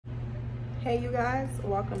Hey you guys,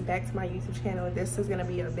 welcome back to my YouTube channel. This is gonna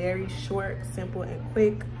be a very short, simple, and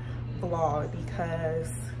quick vlog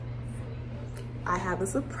because I have a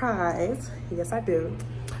surprise. Yes, I do.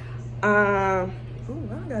 Ooh,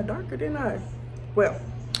 I got darker, didn't I? Well,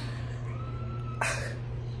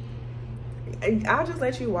 I'll just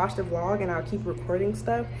let you watch the vlog and I'll keep recording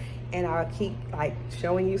stuff and I'll keep like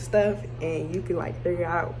showing you stuff and you can like figure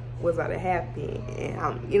out what's about to happen.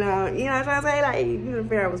 And you know what I'm trying to say? Like, you can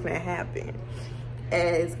figure out what's gonna happen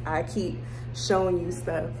as I keep showing you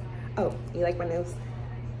stuff. Oh, you like my nails?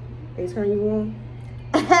 They turn you on?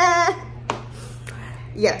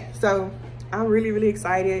 Yeah, so I'm really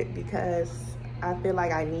excited because I feel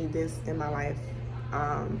like I need this in my life.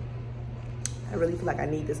 I really feel like I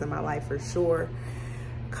need this in my life for sure,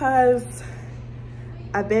 because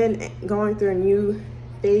I've been going through a new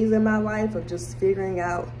phase in my life of just figuring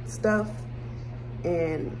out stuff,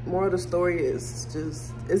 and more of the story is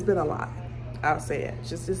just, it's been a lot. I'll say it,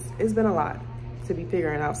 it's been a lot to be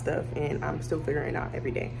figuring out stuff, and I'm still figuring it out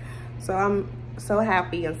every day. So I'm so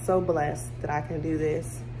happy and so blessed that I can do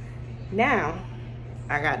this. Now,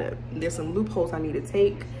 there's some loopholes I need to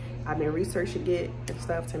take. I've been researching it and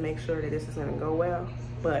stuff to make sure that this is gonna go well.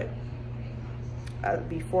 But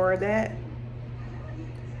before that,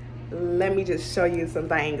 let me just show you some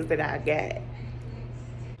things that I got.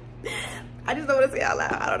 I just don't want to say it out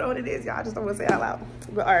loud. I don't know what it is, y'all. I just don't want to say it out loud.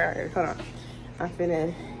 But all right, hold on. I'm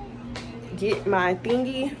finna get my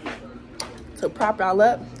thingy to prop y'all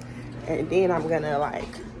up, and then I'm gonna like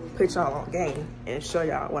put y'all on game and show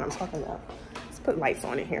y'all what I'm talking about. Let's put lights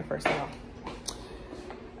on in here first of all.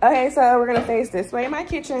 Okay, so we're gonna face this way in my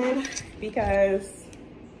kitchen because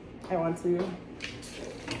I want to.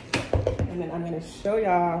 And then I'm gonna show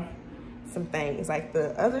y'all some things. Like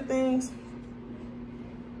the other things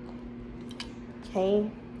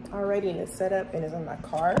came already and it's set up and is in my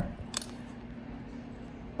car.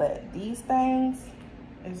 But these things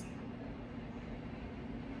is,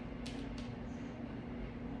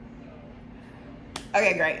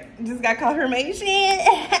 okay, great. Just got confirmation.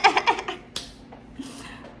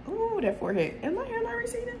 Ooh, that forehead. Is my hair not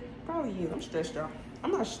receding? Probably is. I'm stressed, y'all.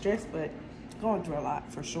 I'm not stressed, but going through a lot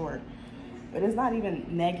for sure. But it's not even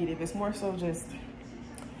negative. It's more so just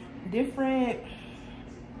different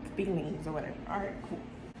feelings or whatever. All right, cool.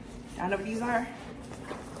 Y'all know what these are?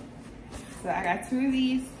 So I got 2 of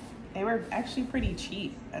these. They were actually pretty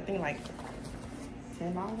cheap. I think like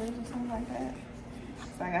 $10 or something like that.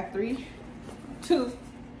 So I got 2.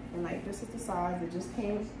 And like, this is the size. It just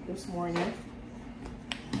came this morning.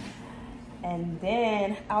 And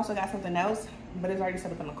then I also got something else, but it's already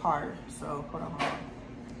set up in the car. So hold on.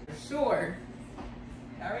 For sure.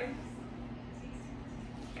 All right.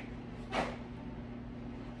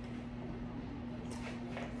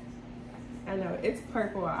 I know it's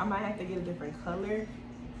purple. I might have to get a different color,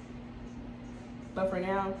 but for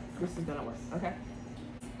now, this is gonna work. Okay.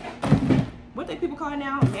 What do people call it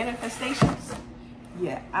now? Manifestations.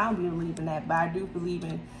 Yeah, I don't believe in that, but I do believe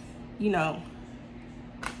in, you know,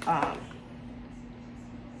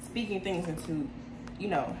 speaking things into, you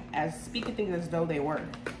know, speaking things as though they were.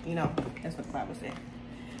 You know, that's what the Bible said.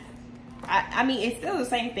 I mean, it's still the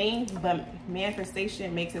same thing, but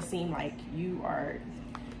manifestation makes it seem like you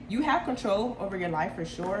have control over your life for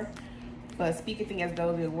sure. But speaking things as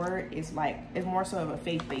though they were is like, it's more so of a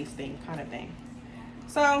faith-based thing, kind of thing.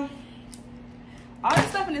 So all this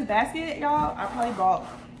stuff in this basket, y'all, I probably bought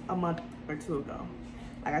a month or 2 ago.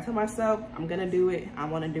 Like, I told myself, I'm gonna do it. I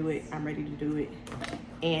wanna do it. I'm ready to do it.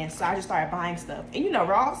 And so I just started buying stuff. And you know,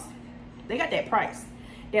 Ross, they got that price.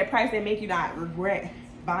 That price that make you not regret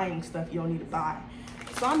buying stuff you don't need to buy.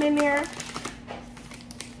 So I'm in there,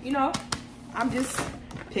 you know, I'm just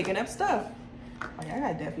picking up stuff. Like, I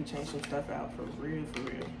gotta definitely change some stuff out for real.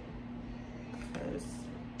 Because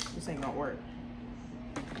this ain't gonna work.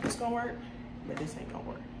 This gonna work, but this ain't gonna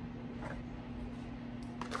work.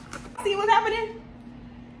 See what's happening?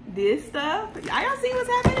 This stuff, y'all see what's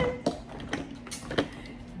happening?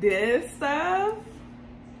 This stuff,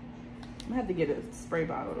 I'm gonna have to get a spray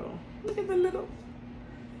bottle though. Look at the little.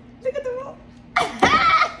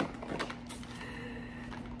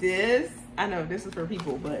 This, I know this is for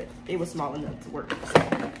people, but it was small enough to work.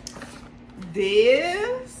 So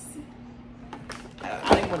this,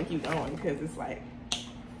 I didn't want to keep going because it's like,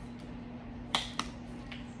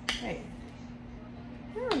 hey,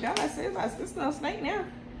 oh God, it's no snake now.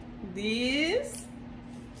 This,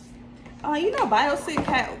 oh, you know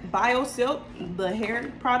BioSilk, the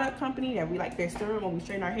hair product company that we like their serum when we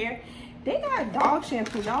straighten our hair. They got dog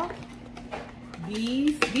shampoo, y'all.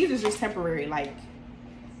 These are just temporary, like,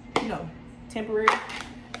 you know, temporary.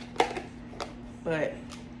 But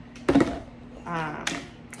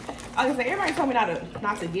I was like, everybody told me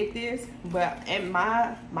not to get this, but in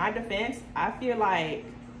my defense, I feel like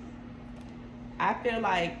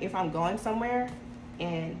if I'm going somewhere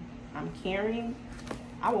and I'm carrying,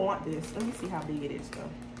 I would want this. Let me see how big it is though.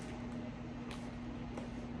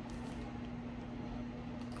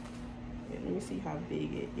 Yeah, let me see how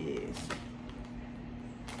big it is,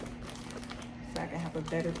 so I can have a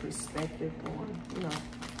better perspective on, you know,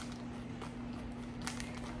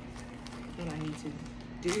 what I need to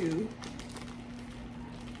do.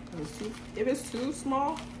 If it's too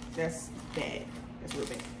small, that's bad. That's real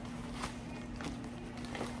bad.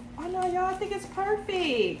 Oh no, y'all, I think it's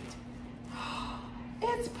perfect.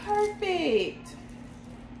 It's perfect.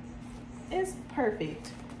 It's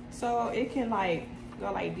perfect. So it can like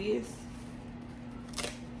go like this.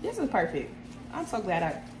 This is perfect. I'm so glad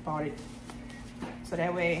I bought it. So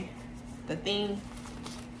that way the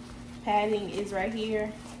padding is right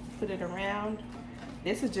here. Put it around.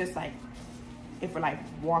 This is just like if we're like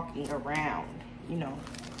walking around, you know.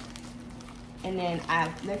 And then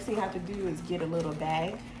next thing I have to do is get a little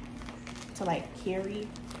bag to like carry,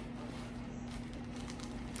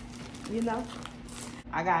 you know.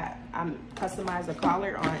 I'm customized a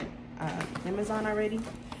collar on Amazon already.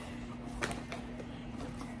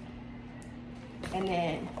 And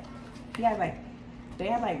then they have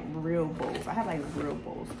like real bowls. I have like real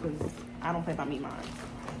bowls because I don't play by me mine.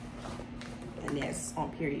 And that's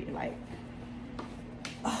on period. Like,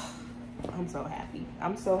 oh, I'm so happy.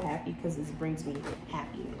 I'm so happy because this brings me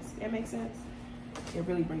happiness. That makes sense? It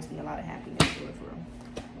really brings me a lot of happiness for real.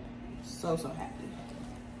 So happy.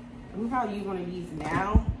 I'm probably use one of these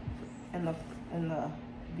now in the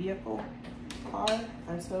vehicle car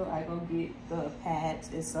until I go get the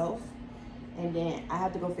pads itself, and then I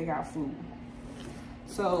have to go figure out food.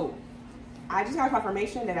 So I just got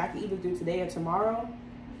confirmation that I can either do today or tomorrow.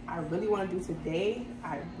 I really want to do today.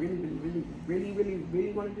 I really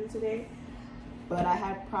want to do today, but I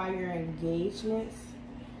have prior engagements.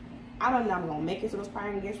 I don't know if I'm gonna make it to those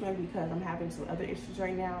prior engagements because I'm having some other issues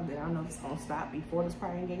right now that I don't know if it's gonna stop before those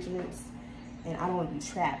prior engagements, and I don't want to be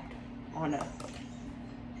trapped on a,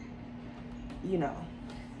 you know,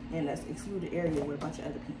 in an excluded area with a bunch of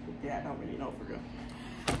other people that I don't really know for real.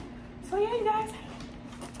 So yeah, you guys,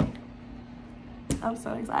 I'm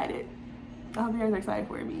so excited. I hope you guys are excited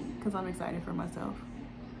for me because I'm excited for myself.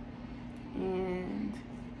 And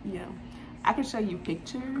yeah, I can show you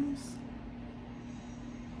pictures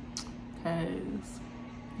because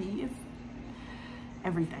he is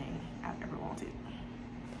everything I've ever wanted.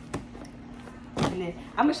 And then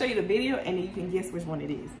I'm gonna show you the video and then you can guess which one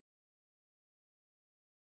it is.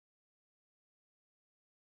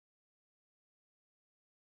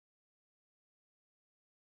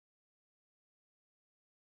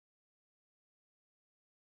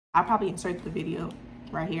 I'll probably insert the video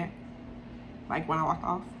right here, like when I walk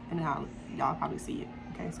off, and then y'all probably see it.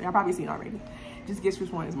 Okay, so y'all probably seen it already. Just guess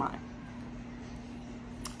which one is mine.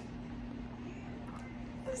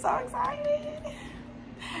 I'm so excited.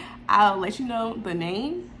 I'll let you know the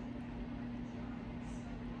name.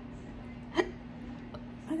 I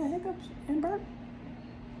got hiccups and burp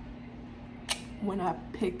when I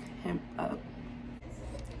pick him up.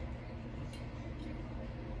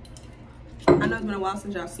 I know it's been a while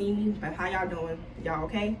since y'all seen me, but how y'all doing? Y'all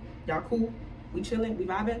okay? Y'all cool? We chilling? We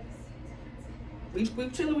vibing? We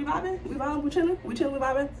chilling? We vibing? We vibing? We chilling? We chilling? We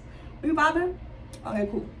vibing? We vibing? Okay,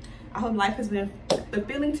 cool. I hope life has been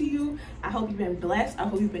fulfilling to you. I hope you've been blessed. I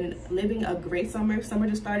hope you've been living a great summer. Summer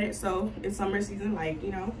just started, so it's summer season. Like,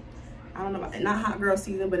 you know, I don't know about, not hot girl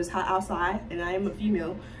season, but it's hot outside, and I am a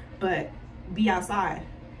female, but be outside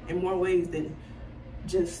in more ways than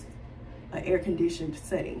just an air-conditioned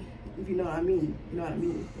setting. If you know what I mean, you know what I mean.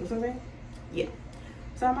 You know what I'm saying? Yeah.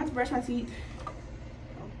 So I'm about to brush my teeth. Oh,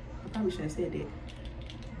 I probably should have said that,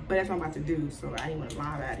 but that's what I'm about to do. So I ain't gonna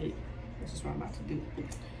lie about it. That's just what I'm about to do.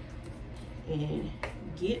 And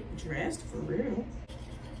get dressed for real.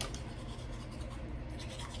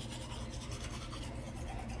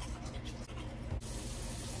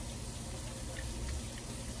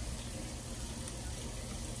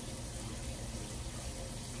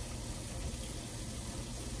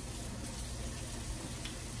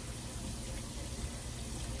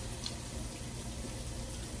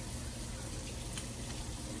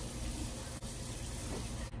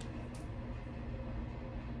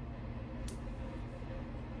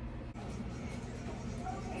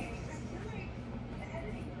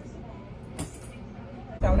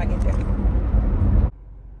 When I get there.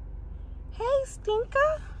 Hey,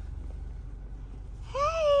 Stinker.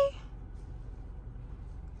 Hey.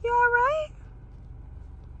 You all right?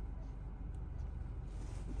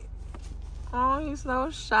 Oh, he's so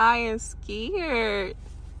shy and scared.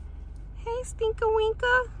 Hey, Stinker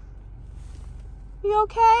Winker. You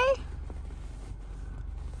okay?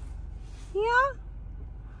 Yeah?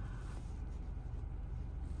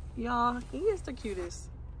 Y'all, he is the cutest.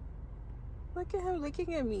 Look at him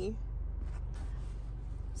looking at me.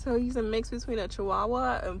 So he's a mix between a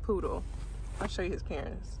Chihuahua and Poodle. I'll show you his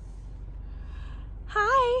parents.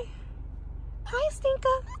 Hi. Hi,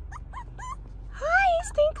 Stinker. Hi,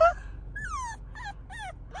 Stinker.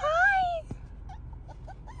 Hi.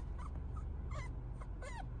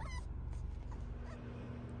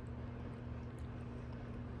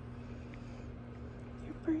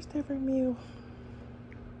 Your first ever meal.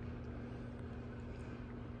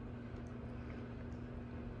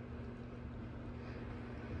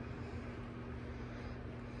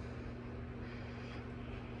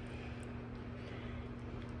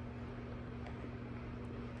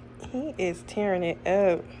 He is tearing it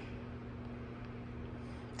up.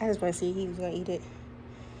 I just want to see if he was going to eat it.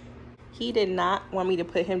 He did not want me to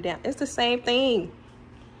put him down. It's the same thing.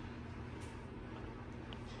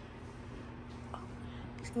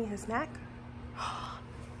 He's eating his snack.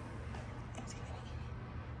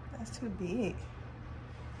 That's too big.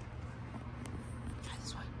 Try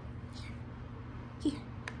this one. Here.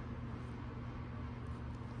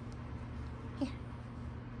 Here.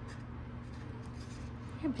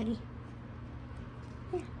 Here, buddy.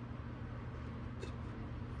 Here.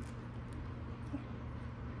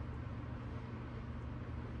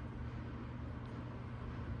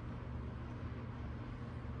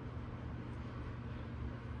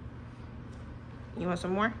 You want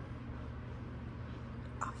some more?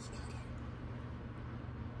 Oh, yeah.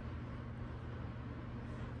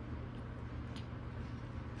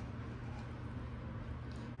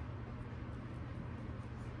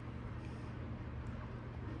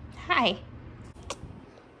 Hi.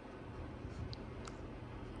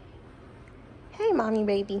 Hey, mommy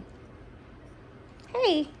baby.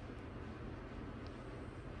 Hey.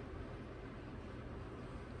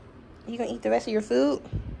 You gonna eat the rest of your food?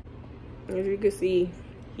 As you can see,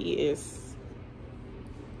 he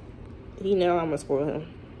know I'm gonna spoil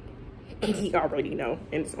him. He already know,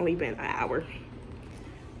 and it's only been an hour.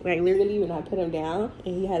 Like literally when I put him down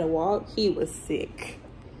and he had to walk, he was sick.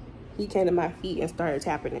 He came to my feet and started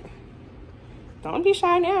tapping it. Don't be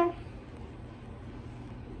shy now.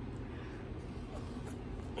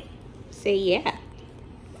 Say yeah.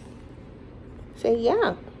 Say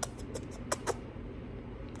yeah.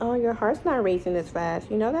 Oh, your heart's not racing this fast.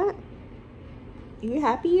 You know that? You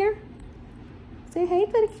happy here? Say hey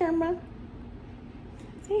to the camera.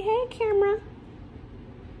 Say hey, camera.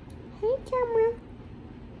 Hey, camera.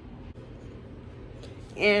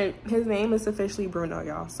 And his name is officially Bruno,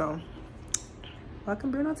 y'all. So,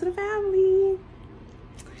 welcome Bruno to the family.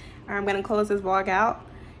 I'm gonna close this vlog out.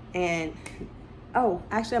 And, oh,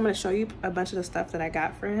 actually, I'm gonna show you a bunch of the stuff that I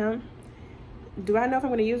got for him. Do I know if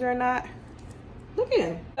I'm gonna use it or not? Look at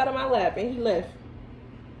him. Got on my lap and he left.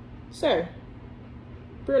 Sir.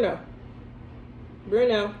 Bruno.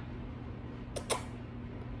 Bruno.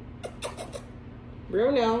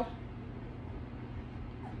 Bruno.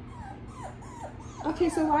 Okay,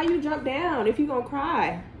 so why you jump down if you gonna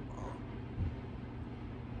cry?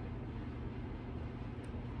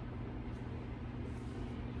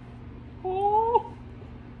 Oh.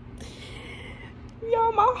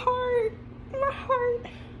 Y'all, my heart. My heart.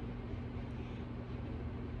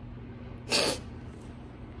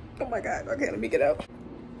 Oh my God. Okay, let me get out.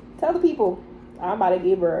 Tell the people I'm about to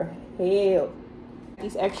give her hell.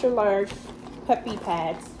 These extra large puppy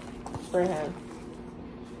pads for him.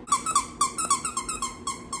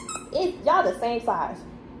 It's y'all the same size.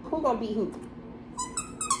 Who gonna beat who?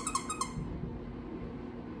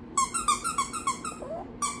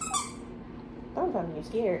 Don't tell me you're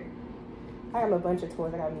scared. I got a bunch of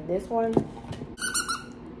toys. I got me this one.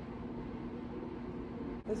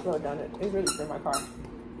 This little donut. It's really for my car.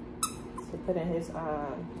 To put in his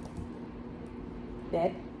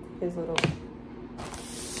bed, his little.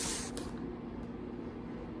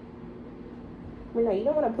 Bruno, you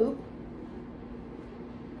don't want to poop?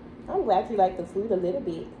 I'm glad you like the food a little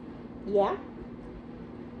bit. Yeah?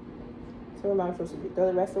 So what am I supposed to do? Throw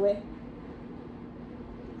the rest away?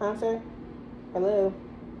 Huh, sir? Hello?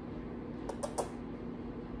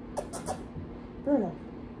 Bruno,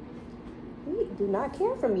 you do not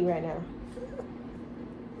care for me right now.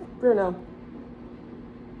 Bruno.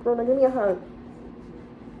 Bruno, give me a hug.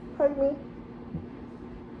 Hug me.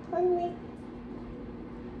 Hug me.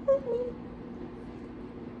 Hug me.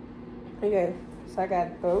 Okay, so I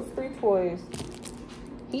got those 3 toys.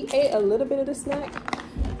 He ate a little bit of the snack,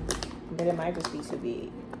 but it might just be too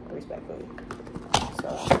big. respectfully. So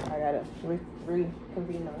I gotta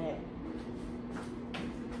reconvene on that.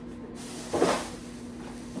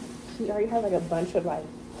 He already has like a bunch of like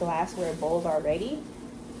glassware bowls already,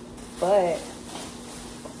 but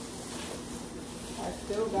I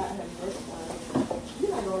still got him this one. He's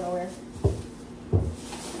not going nowhere.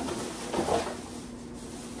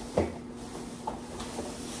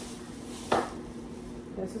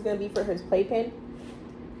 This is gonna be for his playpen.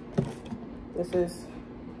 This is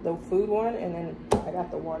the food one, and then I got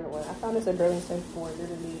the water one. I found this at Burlington for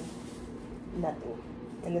literally nothing,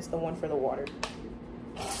 and this is the one for the water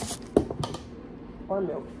or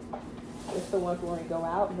milk. This is the one for when we go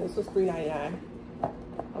out. This was $3.99.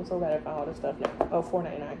 I'm so glad I found all this stuff now. Oh,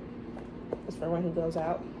 $4.99. It's for when he goes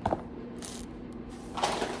out.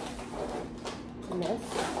 And that's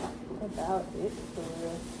about it for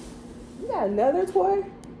real. You got another toy?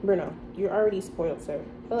 Bruno, you're already spoiled, sir.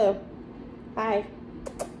 Hello. Hi.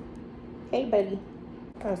 Hey, buddy.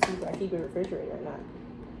 I'm trying to see if I keep it refrigerated or not.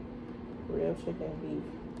 Real chicken and beef.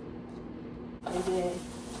 And then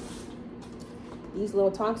these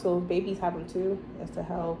little tonsils, babies have them too. It's to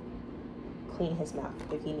help clean his mouth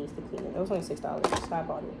if he needs to clean it. It was only $6, so I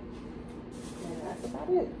bought it. And that's about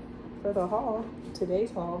it for the haul.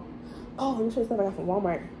 Today's haul. Oh, let me show you stuff I got from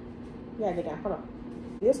Walmart. Yeah, they got, hold on.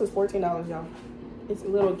 This was $14, y'all. It's a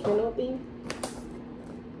little Kindle thing.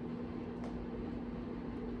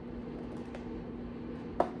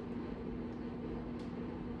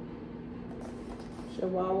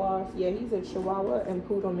 Chihuahuas. Yeah, he's a Chihuahua and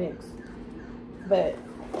Poodle mix. But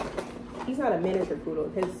he's not a miniature poodle.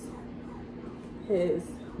 His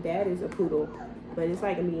dad is a poodle, but it's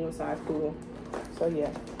like a medium-sized poodle. So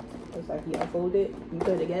yeah, it's like you unfold it, you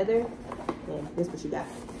put it together, and this is what you got.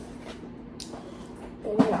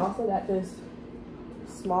 And then I also got this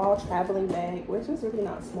small traveling bag, which is really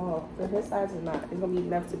not small. For his size is not. It's gonna be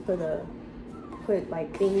enough to put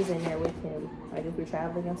like things in there with him, like if we're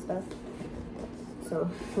traveling and stuff. So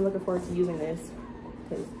I'm looking forward to using this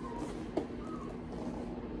because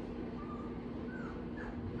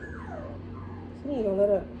he ain't gonna let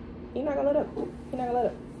up. He's not gonna let up. He's not gonna let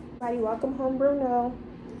up. Everybody, welcome home, Bruno.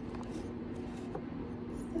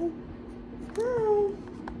 Say hi.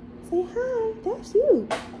 Say hi. That's you.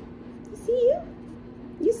 You see you?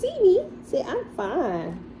 You see me? Say, I'm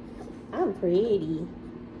fine. I'm pretty.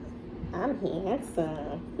 I'm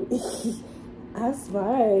handsome. I'm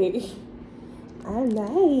smart. I'm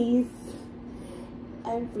nice.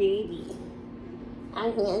 I'm pretty.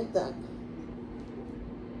 I'm handsome.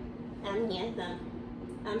 I'm handsome.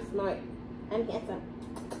 I'm smart. I'm handsome.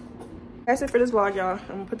 That's it for this vlog, y'all.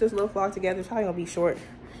 I'm gonna put this little vlog together. It's probably gonna be short.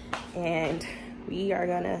 And we are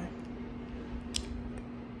gonna,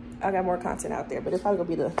 I got more content out there, but it's probably gonna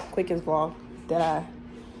be the quickest vlog that I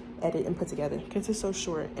edit and put together because it's so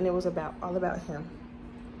short and it was all about him,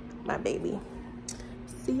 my baby.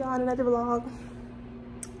 See y'all in another vlog.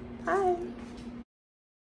 Bye.